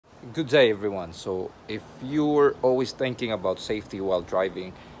Good day, everyone. So if you're always thinking about safety while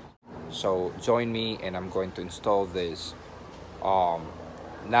driving, so join me and I'm going to install this um,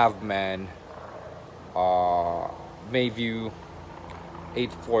 Navman uh, Mivue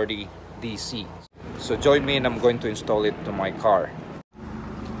 840 DC. So join me and I'm going to install it to my car.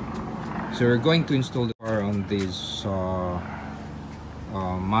 So we're going to install the car on this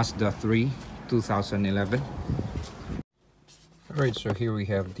Mazda 3 2011. Alright, so here we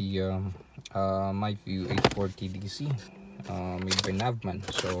have the Mivue 840 DC made by Navman.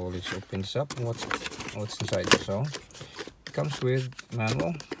 So let's open this up and what's inside. So it comes with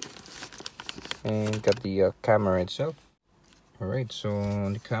manual and got the camera itself. Alright, so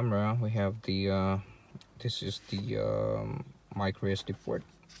on the camera we have the this is the micro SD port.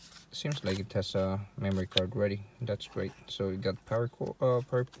 Seems like it has a memory card ready. That's great. So we got power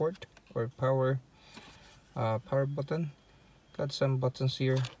port or power button. Got some buttons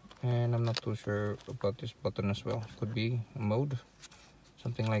here, and I'm not too sure about this button as well. Could be a mode,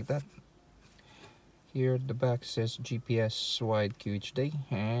 something like that. Here at the back says GPS wide QHD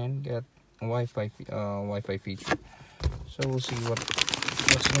and got Wi-Fi feature. So we'll see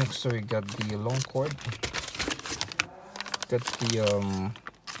what's next. So we got the long cord. Got the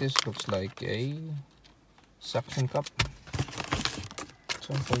this looks like a suction cup.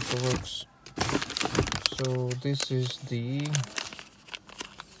 Some paperworks. So this is the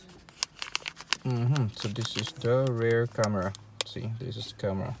so this is the rear camera. See, this is the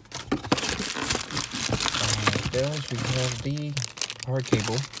camera. Else we have the power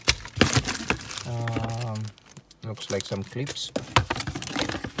cable. Looks like some clips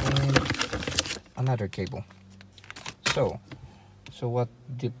and another cable. So what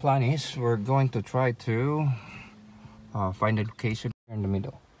the plan is, we're going to try to find a location in the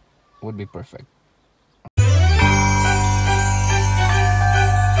middle. Would be perfect.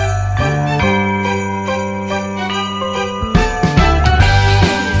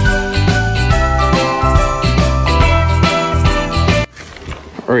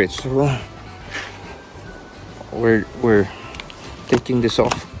 Alright, so we're taking this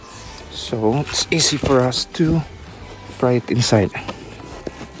off, so it's easy for us to fry it inside.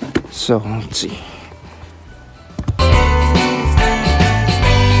 So let's see.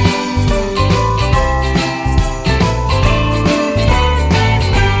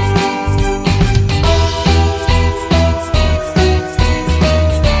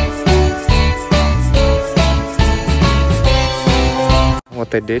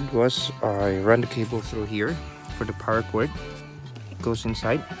 What I did was I ran the cable through here for the power cord. It goes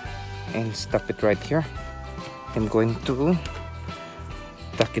inside and stuck it right here. I'm going to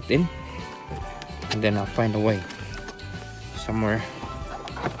tuck it in and then I'll find a way somewhere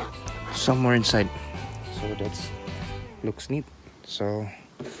inside. So that looks neat. So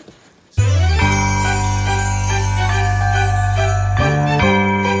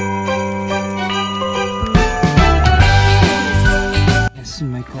in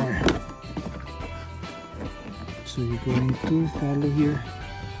my car. So you're going to follow here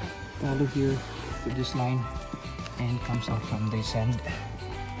to this line and comes out from this end,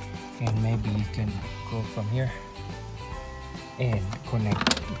 and maybe you can go from here and connect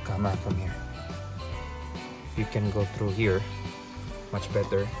the camera from here. If you can go through here, much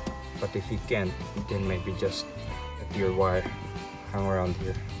better, but if you can't, then maybe just let your wire hang around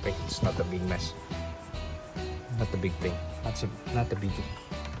here. I think it's not a big mess, not a big thing.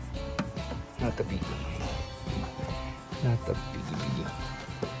 Not a biggie.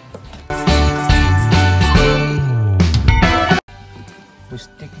 We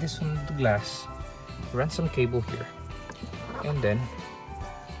stick this on the glass, run some cable here, and then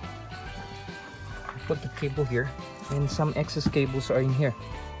put the cable here, and some excess cables are in here.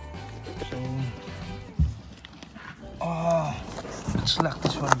 So let's lock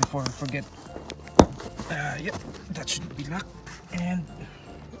this one before I forget. Yep, that should be locked, and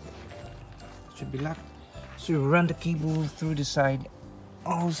should be locked. So you run the cable through the side,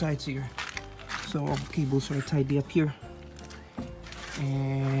 all sides here. So all the cables are tidy up here,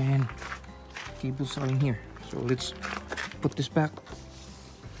 and cables are in here. So let's put this back,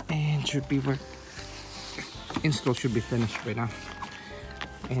 and should be work. Install should be finished by now,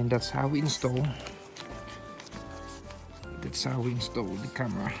 and that's how we install. That's how we install the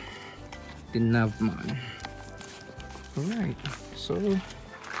camera. The Navman. Alright, so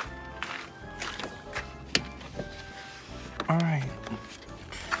alright.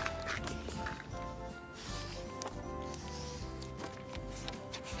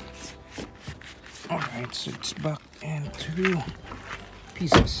 Alright, so it's back into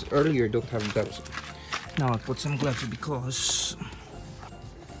pieces. Earlier don't have gloves. Now I put some gloves because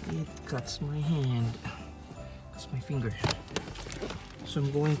It cuts my hand. Cuts my finger. So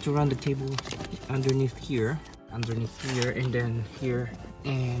I'm going to run the cable underneath here, and then here,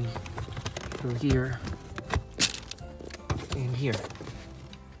 and through here, and here.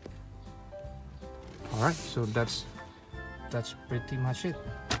 All right, so that's pretty much it.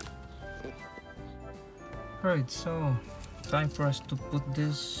 All right, so time for us to put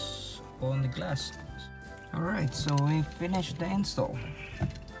this on the glass. All right, so we finished the install,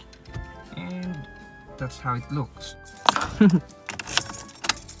 and that's how it looks.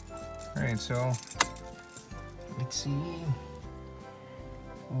 Alright, so let's see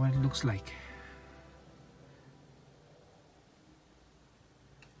what it looks like.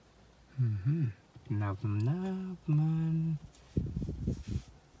 Navman.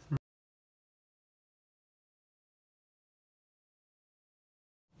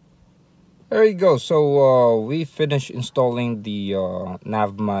 There you go. So we finished installing the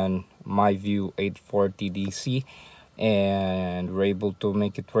Navman Mivue 840 DC, and we're able to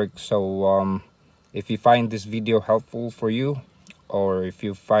make it work. So if you find this video helpful for you, or if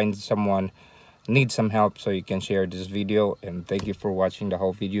you find someone needs some help, so you can share this video. And thank you for watching the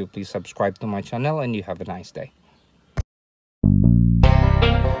whole video. Please subscribe to my channel, and you have a nice day.